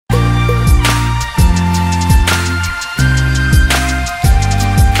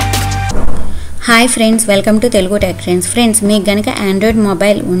Hi friends, welcome to Telugu tech trends. Friends, మీకు కనుక Android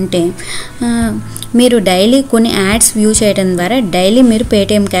mobile ఉంటే మీరు డైలీ కొన్ని యాడ్స్ వ్యూ చేయడం ద్వారా డైలీ మీరు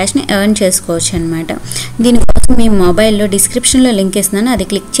పేటిఎం క్యాష్ని ఎర్న్ చేసుకోవచ్చు అనమాట. దీనికోసం మీ మొబైల్లో డిస్క్రిప్షన్లో లింక్ ఇస్తున్నాను, అది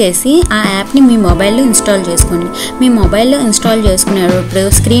క్లిక్ చేసి ఆ యాప్ని మీ మొబైల్లో ఇన్స్టాల్ చేసుకోండి. మీ మొబైల్లో ఇన్స్టాల్ చేసుకునేటప్పుడు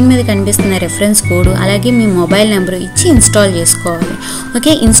స్క్రీన్ మీద కనిపిస్తున్న రెఫరెన్స్ కోడ్ అలాగే మీ మొబైల్ నెంబర్ ఇచ్చి ఇన్స్టాల్ చేసుకోవాలి.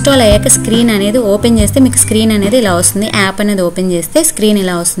 ఓకే, ఇన్స్టాల్ అయ్యాక స్క్రీన్ అనేది ఓపెన్ చేస్తే మీకు స్క్రీన్ అనేది ఇలా వస్తుంది. యాప్ అనేది ఓపెన్ చేస్తే స్క్రీన్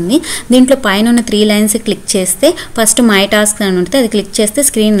ఇలా వస్తుంది. దీంట్లో పైన ఉన్న 3 లైన్స్ క్లిక్ చేస్తే ఫస్ట్ మై టాస్క్ అని ఉంటుంది, అది క్లిక్ చేస్తే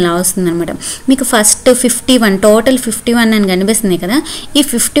స్క్రీన్ ఇలా వస్తుంది అనమాట. మీకు ఫస్ట్ 51 టోటల్ 51 అని కనిపిస్తుంది కదా, ఈ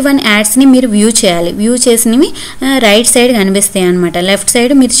 51 యాడ్స్ని మీరు వ్యూ చేయాలి. వ్యూ చేసినవి రైట్ సైడ్ కనిపిస్తాయి అనమాట. లెఫ్ట్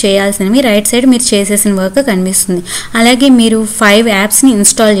సైడ్ మీరు చేయాల్సినవి, రైట్ సైడ్ మీరు చేసేసిన వర్క్ కనిపిస్తుంది. అలాగే మీరు 5 యాప్స్ని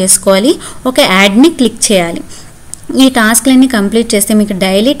ఇన్స్టాల్ చేసుకోవాలి, ఒక యాడ్ని క్లిక్ చేయాలి. ఈ టాస్క్లన్నీ కంప్లీట్ చేస్తే మీకు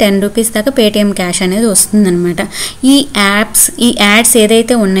డైలీ 10 రూపీస్ దాకా పేటిఎం క్యాష్ అనేది వస్తుందన్నమాట. ఈ యాడ్స్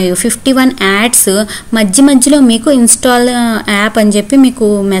ఏదైతే ఉన్నాయో 51 యాడ్స్ మధ్యలో మీకు ఇన్స్టాల్ యాప్ అని చెప్పి మీకు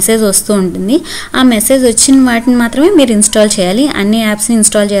మెసేజ్ వస్తూ ఉంటుంది. ఆ మెసేజ్ వచ్చిన వాటిని మాత్రమే మీరు ఇన్స్టాల్ చేయాలి, అన్ని యాప్స్ని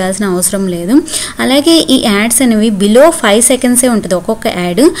ఇన్స్టాల్ చేయాల్సిన అవసరం లేదు. అలాగే ఈ యాడ్స్ అనేవి బిలో 5 సెకండ్సే ఉంటుంది ఒక్కొక్క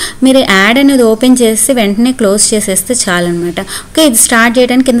యాడ్. మీరు యాడ్ అనేది ఓపెన్ చేసి వెంటనే క్లోజ్ చేసేస్తే చాలన్నమాట. ఓకే, ఇది స్టార్ట్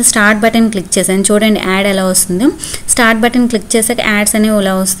చేయడానికి కింద స్టార్ట్ బటన్ క్లిక్ చేశాను, చూడండి యాడ్ ఎలా వస్తుందో. స్టార్ట్ బటన్ క్లిక్ చేసాక యాడ్స్ అనేవి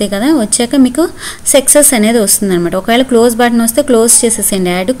ఇలా వస్తాయి కదా, వచ్చాక మీకు సక్సెస్ అనేది వస్తుంది అనమాట. ఒకవేళ క్లోజ్ బటన్ వస్తే క్లోజ్ చేసేసేయండి,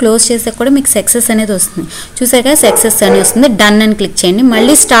 యాడ్ క్లోజ్ చేసాక కూడా మీకు సక్సెస్ అనేది వస్తుంది. చూసాక సక్సెస్ అని వస్తుంది. డన్ అని క్లిక్ చేయండి,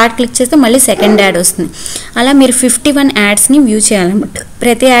 మళ్ళీ స్టార్ట్ క్లిక్ చేస్తే మళ్ళీ సెకండ్ యాడ్ వస్తుంది. అలా మీరు 51 యాడ్స్ని వ్యూ చేయాలన్నమాట.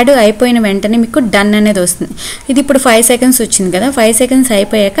 ప్రతి యాడ్ అయిపోయిన వెంటనే మీకు డన్ అనేది వస్తుంది. ఇది ఇప్పుడు 5 సెకండ్స్ వచ్చింది కదా, 5 సెకండ్స్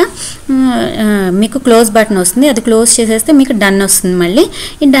అయిపోయాక మీకు క్లోజ్ బటన్ వస్తుంది, అది క్లోజ్ చేసేస్తే మీకు డన్ వస్తుంది. మళ్ళీ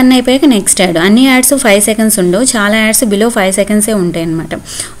ఈ డన్ అయిపోయాక నెక్స్ట్ యాడ్. అన్ని యాడ్స్ 5 సెకండ్స్ ఉండవు, చాలా యాడ్స్ బిలో 5 సెకండ్సే ఉంటాయి అనమాట.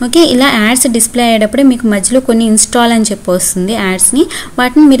 ఓకే, ఇలా యాడ్స్ డిస్ప్లే అయ్యేటప్పుడే మీకు మధ్యలో కొన్ని ఇన్స్టాల్ అని చెప్పి వస్తుంది యాడ్స్ని,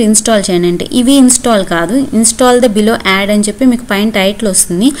 వాటిని మీరు ఇన్స్టాల్ చేయండి. అంటే ఇవి ఇన్స్టాల్ కాదు, ఇన్స్టాల్ ద బిలో యాడ్ అని చెప్పి మీకు పైన టైటిల్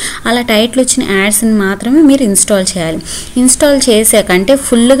వస్తుంది. అలా టైటిల్ వచ్చిన యాడ్స్ని మాత్రమే మీరు ఇన్స్టాల్ చేయాలి. ఇన్స్టాల్ చేశాక అంటే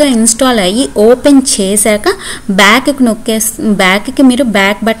ఫుల్గా ఇన్స్టాల్ అయ్యి ఓపెన్ చేశాక బ్యాక్కి మీరు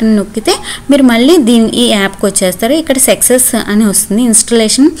బ్యాక్ బటన్ నొక్కితే మీరు మళ్ళీ ఈ యాప్కి వచ్చేస్తారు. ఇక్కడ సక్సెస్ అని వస్తుంది,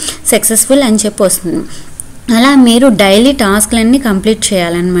 ఇన్స్టాలేషన్ సక్సెస్ఫుల్ అని చెప్పి వస్తుంది. అలా మీరు డైలీ టాస్క్లన్నీ కంప్లీట్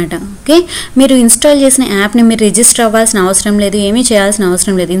చేయాలన్నమాట. ఓకే, మీరు ఇన్స్టాల్ చేసిన యాప్ని మీరు రిజిస్టర్ అవ్వాల్సిన అవసరం లేదు, ఏమీ చేయాల్సిన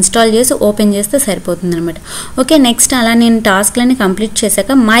అవసరం లేదు. ఇన్స్టాల్ చేసి ఓపెన్ చేస్తే సరిపోతుంది అనమాట. ఓకే, నెక్స్ట్ అలా నేను టాస్క్లన్నీ కంప్లీట్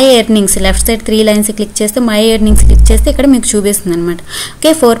చేశాక my earnings left side 3 lines click చేస్తే మై ఎర్నింగ్స్ క్లిక్ చేస్తే ఇక్కడ మీకు చూపిస్తుంది అనమాట.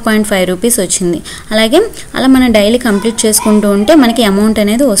 ఓకే, 4.5 రూపీస్ వచ్చింది. అలాగే అలా మనం డైలీ కంప్లీట్ చేసుకుంటూ ఉంటే మనకి అమౌంట్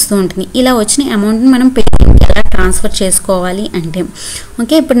అనేది వస్తూ ఉంటుంది. ఇలా వచ్చిన అమౌంట్ని మనం పేటిఎంకి ఎలా ట్రాన్స్ఫర్ చేసుకోవాలి అంటే,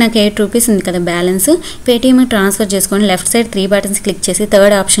 ఓకే, ఇప్పుడు నాకు 8 రూపీస్ ఉంది కదా బ్యాలెన్స్, పేటిఎం ట్రాన్స్ఫర్ చేసుకోండి. లెఫ్ట్ సైడ్ 3 బటన్స్ క్లిక్ చేసి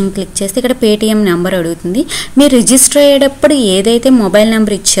థర్డ్ ఆప్షన్ క్లిక్ చేస్తే ఇక్కడ పేటిఎం నెంబర్ అడుగుతుంది. మీరు రిజిస్టర్ అయ్యేటప్పుడు ఏదైతే మొబైల్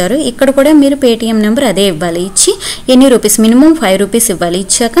నెంబర్ ఇచ్చారో ఇక్కడ కూడా మీరు పేటిఎం నెంబర్ అదే ఇవ్వాలి. ఇచ్చి ఎన్ని రూపీస్, మినిమం 5 రూపీస్ ఇవ్వాలి.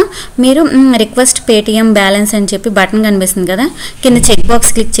 ఇచ్చాక మీరు రిక్వెస్ట్ పేటిఎం బ్యాలెన్స్ అని చెప్పి బటన్ కనిపిస్తుంది కదా, కింద చెక్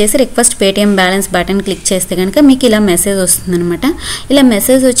బాక్స్ క్లిక్ చేసి request Paytm balance button click చేస్తే కనుక మీకు ఇలా మెసేజ్ వస్తుంది అనమాట. ఇలా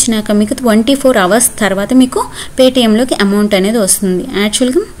మెసేజ్ వచ్చినాక మీకు 24 అవర్స్ తర్వాత మీకు పేటిఎంలోకి అమౌంట్ అనేది వస్తుంది.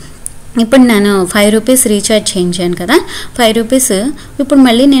 యాక్చువల్గా ఇప్పుడు నేను 5 రూపీస్ రీఛార్జ్ చేయించాను కదా, 5 రూపీస్ ఇప్పుడు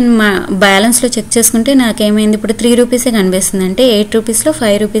మళ్ళీ నేను మా బ్యాలెన్స్లో చెక్ చేసుకుంటే నాకేమైంది, ఇప్పుడు 3 రూపీసే కనిపిస్తుంది. అంటే 8 రూపీస్లో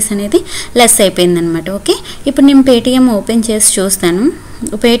 5 రూపీస్ అనేది లెస్ అయిపోయింది అనమాట. ఓకే, ఇప్పుడు నేను పేటిఎం ఓపెన్ చేసి చూస్తాను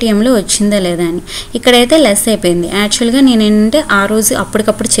పేటిఎంలో వచ్చిందా లేదా అని. ఇక్కడైతే లెస్ అయిపోయింది. యాక్చువల్గా నేను ఏంటంటే ఆ రోజు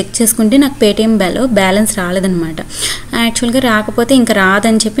అప్పటికప్పుడు చెక్ చేసుకుంటే నాకు పేటిఎం బ్యాలెన్స్ రాలేదనమాట. యాక్చువల్గా రాకపోతే ఇంకా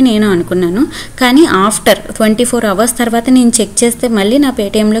రాదని చెప్పి నేను అనుకున్నాను. కానీ ఆఫ్టర్ 24 అవర్స్ తర్వాత నేను చెక్ చేస్తే మళ్ళీ నా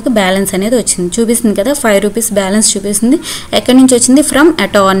పేటిఎంలోకి బ్యాలెన్స్ అనేది వచ్చింది. చూపిస్తుంది కదా, 5 రూపీస్ బ్యాలెన్స్ చూపిస్తుంది. ఎక్కడి నుంచి వచ్చింది, ఫ్రమ్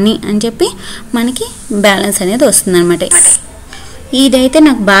అటార్నీ అని చెప్పి మనకి బ్యాలెన్స్ అనేది వస్తుంది అనమాట. ఇదైతే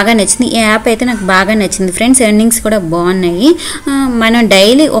నాకు బాగా నచ్చింది, ఈ యాప్ అయితే నాకు బాగా నచ్చింది ఫ్రెండ్స్. ఎర్నింగ్స్ కూడా బాగున్నాయి. మనం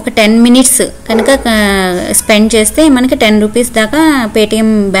డైలీ ఒక 10 మినిట్స్ కనుక స్పెండ్ చేస్తే మనకి 10 రూపీస్ దాకా పేటిఎం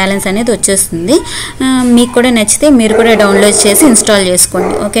బ్యాలెన్స్ అనేది వచ్చేస్తుంది. మీకు కూడా నచ్చితే మీరు కూడా డౌన్లోడ్ చేసి ఇన్స్టాల్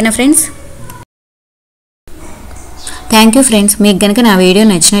చేసుకోండి. ఓకేనా ఫ్రెండ్స్? Thank you friends. మీకు కనుక నా వీడియో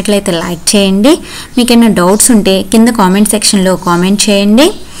నచ్చినట్లయితే లైక్ చేయండి. మీకు ఏమైనా డౌట్స్ ఉంటే కింద కామెంట్ సెక్షన్లో కామెంట్ చేయండి.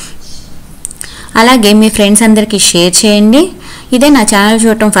 అలాగే మీ ఫ్రెండ్స్ అందరికీ షేర్ చేయండి. ఇదే నా ఛానల్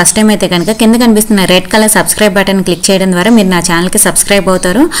చూడటం ఫస్ట్ టైం అయితే కనుక కింద కనిపిస్తున్న red colour subscribe button click చేయడం ద్వారా మీరు నా ఛానల్కి సబ్స్క్రైబ్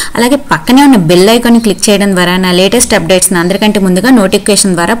అవుతారు. అలాగే పక్కనే ఉన్న బెల్ ఐకాన్ క్లిక్ చేయడం ద్వారా నా లేటెస్ట్ అప్డేట్స్ని అందరికంటే ముందుగా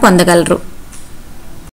నోటిఫికేషన్ ద్వారా పొందగలరు.